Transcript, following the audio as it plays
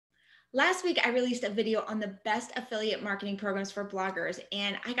Last week, I released a video on the best affiliate marketing programs for bloggers,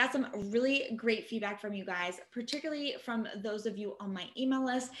 and I got some really great feedback from you guys, particularly from those of you on my email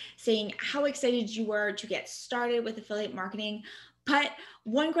list saying how excited you were to get started with affiliate marketing. But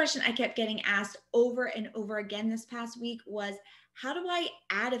one question I kept getting asked over and over again this past week was, how do I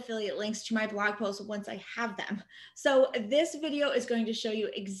add affiliate links to my blog posts once I have them? So this video is going to show you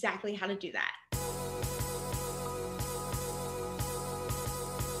exactly how to do that.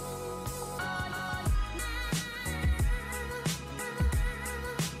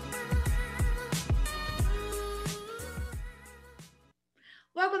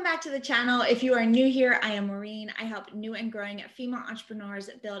 Welcome back to the channel. If you are new here, I am Maureen. I help new and growing female entrepreneurs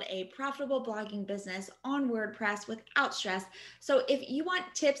build a profitable blogging business on WordPress without stress. So if you want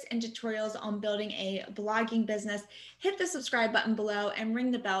tips and tutorials on building a blogging business, hit the subscribe button below and ring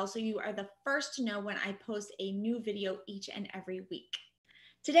the bell so you are the first to know when I post a new video each and every week.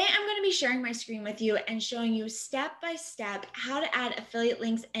 Today, I'm going to be sharing my screen with you and showing you step by step how to add affiliate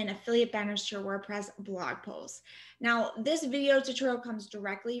links and affiliate banners to your WordPress blog posts. Now, this video tutorial comes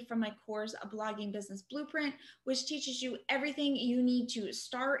directly from my course, A Blogging Business Blueprint, which teaches you everything you need to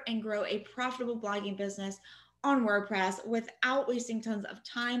start and grow a profitable blogging business on WordPress without wasting tons of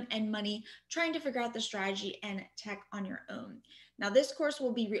time and money trying to figure out the strategy and tech on your own. Now, this course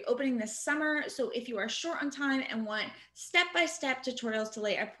will be reopening this summer, so if you are short on time and want step-by-step tutorials to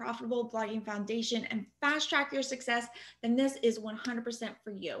lay a profitable blogging foundation and fast-track your success, then this is 100%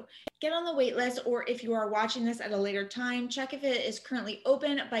 for you. Get on the wait list, or if you are watching this at a later time, check if it is currently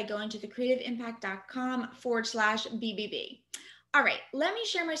open by going to thecreativeimpact.com/BBB. All right, let me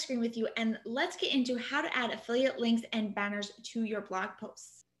share my screen with you and let's get into how to add affiliate links and banners to your blog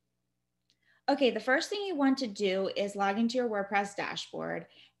posts. Okay, the first thing you want to do is log into your WordPress dashboard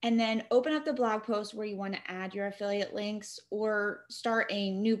and then open up the blog post where you want to add your affiliate links or start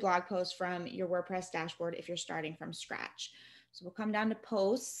a new blog post from your WordPress dashboard if you're starting from scratch. So we'll come down to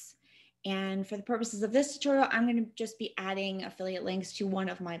posts. And for the purposes of this tutorial, I'm going to just be adding affiliate links to one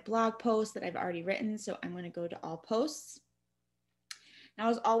of my blog posts that I've already written. So I'm going to go to all posts. Now,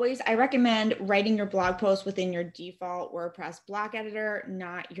 as always, I recommend writing your blog post within your default WordPress block editor,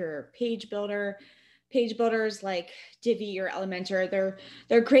 not your page builder. Page builders like Divi or Elementor,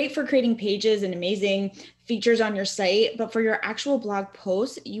 they're great for creating pages and amazing features on your site, but for your actual blog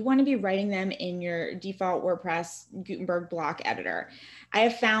posts, you want to be writing them in your default WordPress Gutenberg block editor. I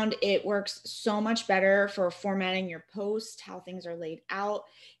have found it works so much better for formatting your post, how things are laid out.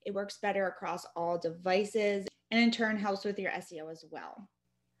 It works better across all devices, and in turn helps with your SEO as well.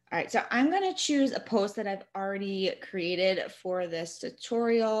 All right, so I'm going to choose a post that I've already created for this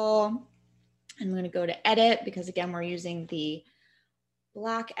tutorial. I'm going to go to edit because again, we're using the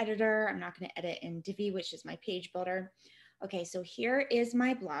block editor. I'm not going to edit in Divi, which is my page builder. Okay, so here is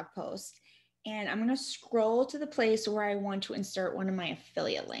my blog post and I'm going to scroll to the place where I want to insert one of my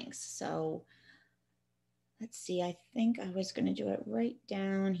affiliate links. So let's see, I think I was going to do it right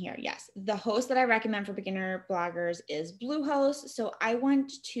down here. Yes, the host that I recommend for beginner bloggers is Bluehost. So I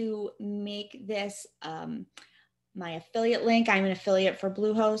want to make this my affiliate link. I'm an affiliate for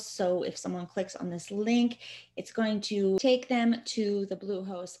Bluehost. So if someone clicks on this link, it's going to take them to the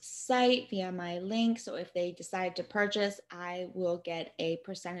Bluehost site via my link. So if they decide to purchase, I will get a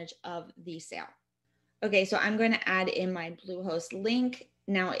percentage of the sale. Okay, so I'm going to add in my Bluehost link.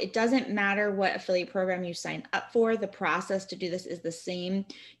 Now, it doesn't matter what affiliate program you sign up for. The process to do this is the same.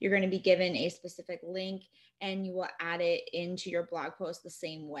 You're going to be given a specific link and you will add it into your blog post the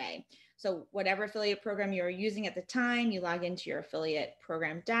same way. So whatever affiliate program you're using at the time, you log into your affiliate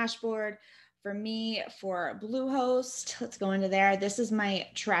program dashboard. For me, for Bluehost, let's go into there. This is my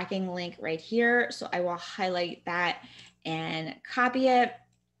tracking link right here. So I will highlight that and copy it.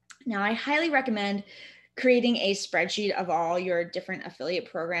 Now, I highly recommend creating a spreadsheet of all your different affiliate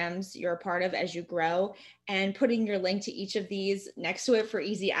programs you're a part of as you grow and putting your link to each of these next to it for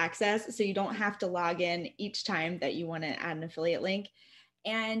easy access so you don't have to log in each time that you want to add an affiliate link.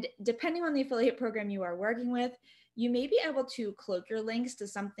 And depending on the affiliate program you are working with, you may be able to cloak your links to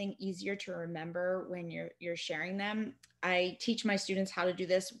something easier to remember when you're sharing them. I teach my students how to do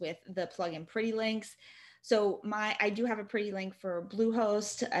this with the plugin Pretty Links. So I do have a pretty link for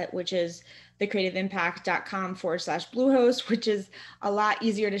Bluehost, which is thecreativeimpact.com/Bluehost, which is a lot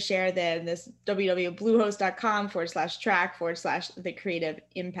easier to share than this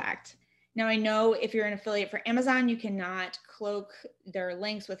www.bluehost.com/track/thecreativeimpact. Now, I know if you're an affiliate for Amazon, you cannot cloak their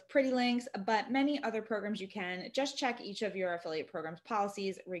links with pretty links, but many other programs you can. Just check each of your affiliate programs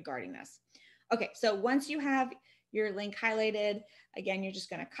policies regarding this. Okay, so once you have your link highlighted, again, you're just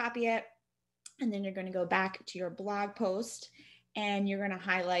going to copy it, and then you're going to go back to your blog post and you're going to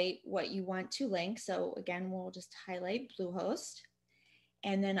highlight what you want to link. So again, we'll just highlight Bluehost.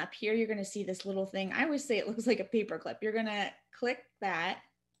 And then up here, you're going to see this little thing. I always say it looks like a paperclip. You're going to click that.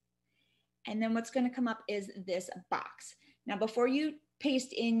 And then what's going to come up is this box. Now, before you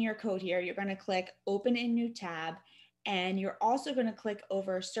paste in your code here, you're going to click open in new tab. And you're also going to click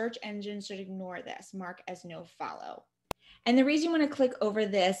over search engines should ignore this, mark as no follow. And the reason you want to click over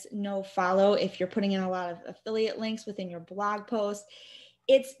this no follow if you're putting in a lot of affiliate links within your blog post,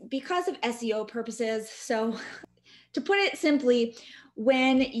 it's because of SEO purposes. So to put it simply,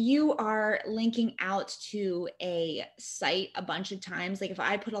 when you are linking out to a site a bunch of times, like if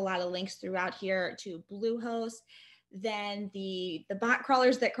I put a lot of links throughout here to Bluehost, then the bot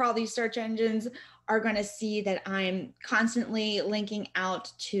crawlers that crawl these search engines are going to see that I'm constantly linking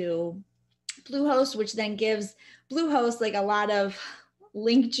out to Bluehost, which then gives Bluehost like a lot of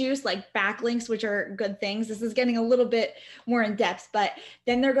link juice, like backlinks, which are good things. This is getting a little bit more in depth, but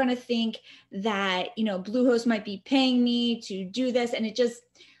then they're going to think that, you know, Bluehost might be paying me to do this. And it just,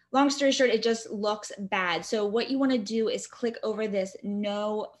 long story short, it just looks bad. So what you want to do is click over this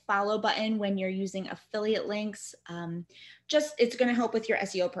no follow button when you're using affiliate links. It's going to help with your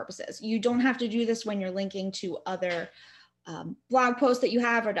SEO purposes. You don't have to do this when you're linking to other blog posts that you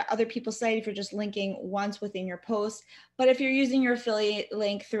have or to other people's site if you're just linking once within your post. But if you're using your affiliate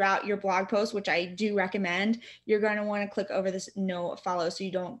link throughout your blog post, which I do recommend, you're going to want to click over this no follow so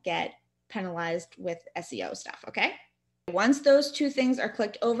you don't get penalized with SEO stuff. Okay. Once those two things are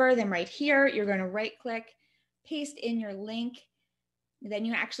clicked over, then right here, you're going to right click, paste in your link. Then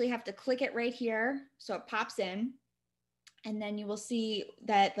you actually have to click it right here so it pops in. And then you will see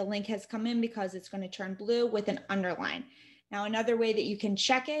that the link has come in because it's going to turn blue with an underline. Now, another way that you can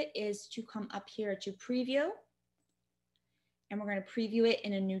check it is to come up here to preview. And we're going to preview it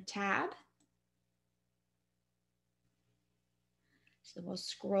in a new tab. So we'll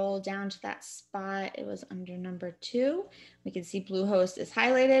scroll down to that spot. It was under number 2. We can see Bluehost is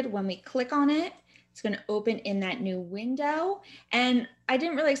highlighted. When we click on it, it's going to open in that new window. And I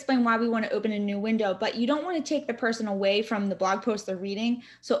didn't really explain why we want to open a new window, but you don't want to take the person away from the blog post they're reading.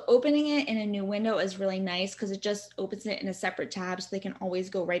 So opening it in a new window is really nice because it just opens it in a separate tab so they can always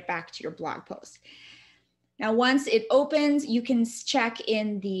go right back to your blog post. Now, once it opens, you can check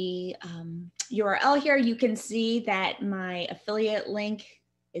in the URL here. You can see that my affiliate link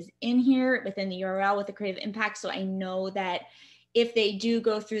is in here within the URL with a creative impact. So I know that if they do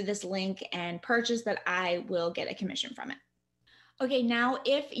go through this link and purchase, that I will get a commission from it. Okay, now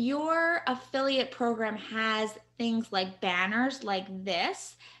if your affiliate program has things like banners like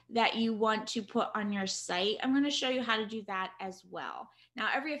this that you want to put on your site, I'm going to show you how to do that as well. Now,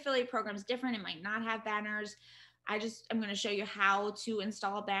 every affiliate program is different. It might not have banners. I'm going to show you how to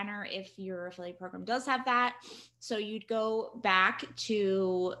install a banner if your affiliate program does have that. So you'd go back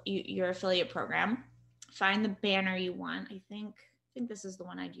to your affiliate program, find the banner you want. I think this is the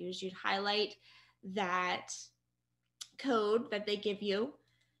one I'd use. You'd highlight that code that they give you,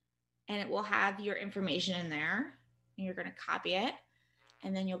 and it will have your information in there. And you're going to copy it,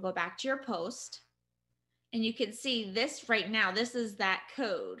 and then you'll go back to your post. And you can see this right now. This is that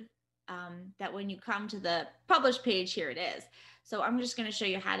code that when you come to the publish page, here it is. So I'm just going to show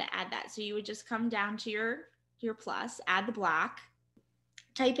you how to add that. So you would just come down to your plus, add the block,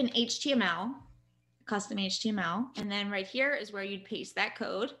 type in HTML, custom HTML, and then right here is where you'd paste that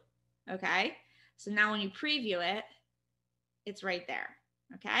code. Okay. So now when you preview it, it's right there.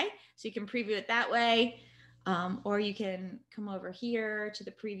 Okay. So you can preview it that way. Or you can come over here to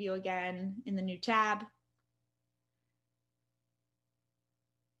the preview again in the new tab.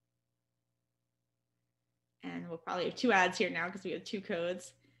 And we'll probably have 2 ads here now because we have 2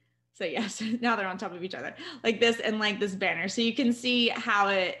 codes. So yes, now they're on top of each other like this and like this banner. So you can see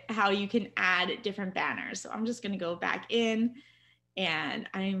how you can add different banners. So I'm just going to go back in and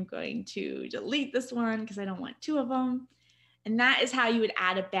I'm going to delete this one because I don't want 2 of them. And that is how you would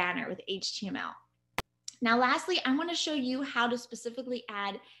add a banner with HTML. Now, lastly, I want to show you how to specifically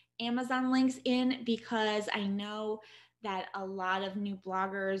add Amazon links in because I know that a lot of new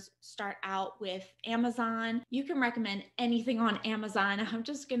bloggers start out with Amazon. You can recommend anything on Amazon. I'm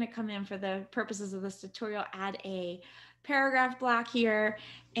just going to come in for the purposes of this tutorial, add a paragraph block here,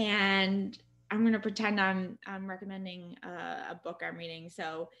 and I'm going to pretend I'm recommending a book I'm reading.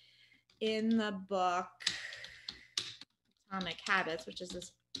 So in the book Atomic Habits, which is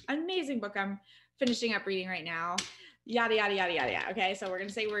this amazing book I'm finishing up reading right now, yada, yada, yada, yada, yada. Okay, so we're going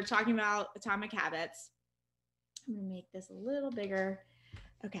to say we're talking about Atomic Habits. I'm going to make this a little bigger.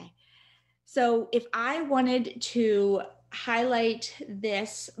 Okay, so if I wanted to highlight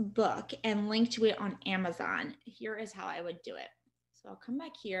this book and link to it on Amazon, here is how I would do it. So I'll come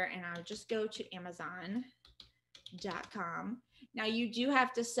back here and I'll just go to Amazon.com. Now you do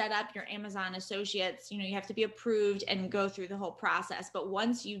have to set up your Amazon associates, you have to be approved and go through the whole process. But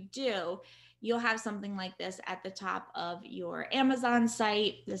once you do, you'll have something like this at the top of your Amazon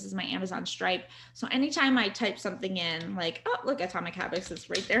site. This is my Amazon Stripe. So anytime I type something in, like, oh, look, Atomic Habits is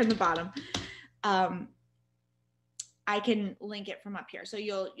right there in the bottom. I can link it from up here. So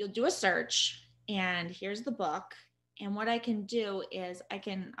you'll do a search, and here's the book. And what I can do is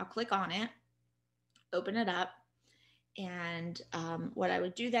I'll click on it, open it up. And what I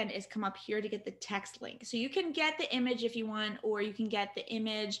would do then is come up here to get the text link. So you can get the image if you want, or you can get the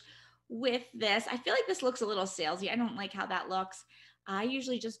image with this. I feel like this looks a little salesy. I don't like how that looks. I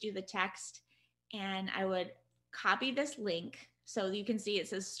usually just do the text, and I would copy this link. So you can see it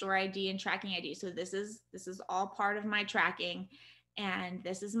says store ID and tracking ID. So this is all part of my tracking, and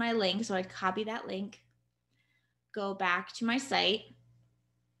this is my link. So I'd copy that link, go back to my site,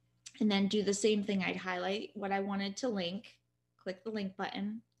 and then do the same thing. I'd highlight what I wanted to link, click the link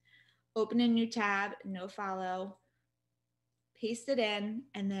button, open a new tab, no follow, paste it in,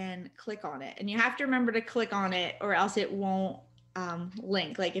 and then click on it. And you have to remember to click on it or else it won't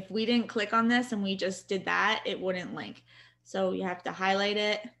link. Like if we didn't click on this and we just did that, it wouldn't link. So you have to highlight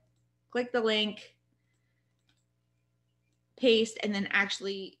it, click the link, paste, and then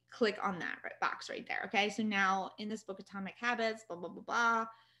actually click on that box right there. Okay, so now in this book, Atomic Habits, blah, blah, blah, blah.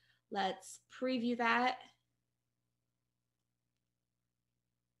 Let's preview that.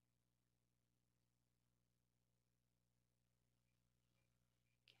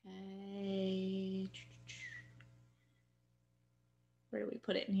 Okay. Where do we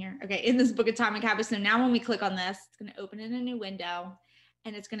put it in here? Okay, in this book, Atomic Habits. So now when we click on this, it's going to open in a new window,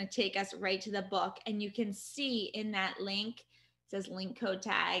 and it's going to take us right to the book. And you can see in that link, it says link code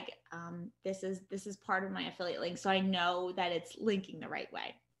tag. This is part of my affiliate link, so I know that it's linking the right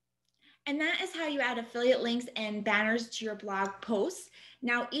way. And that is how you add affiliate links and banners to your blog posts.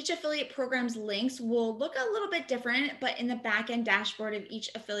 Now, each affiliate program's links will look a little bit different, but in the backend dashboard of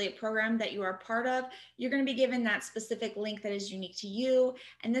each affiliate program that you are a part of, you're going to be given that specific link that is unique to you.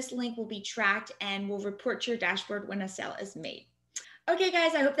 And this link will be tracked and will report to your dashboard when a sale is made. Okay,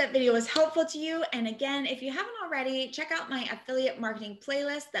 guys, I hope that video was helpful to you. And again, if you haven't already, check out my affiliate marketing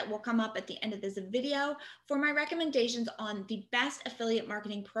playlist that will come up at the end of this video for my recommendations on the best affiliate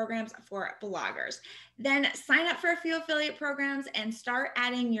marketing programs for bloggers. Then sign up for a few affiliate programs and start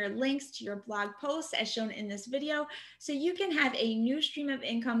adding your links to your blog posts as shown in this video so you can have a new stream of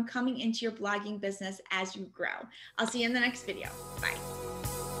income coming into your blogging business as you grow. I'll see you in the next video. Bye.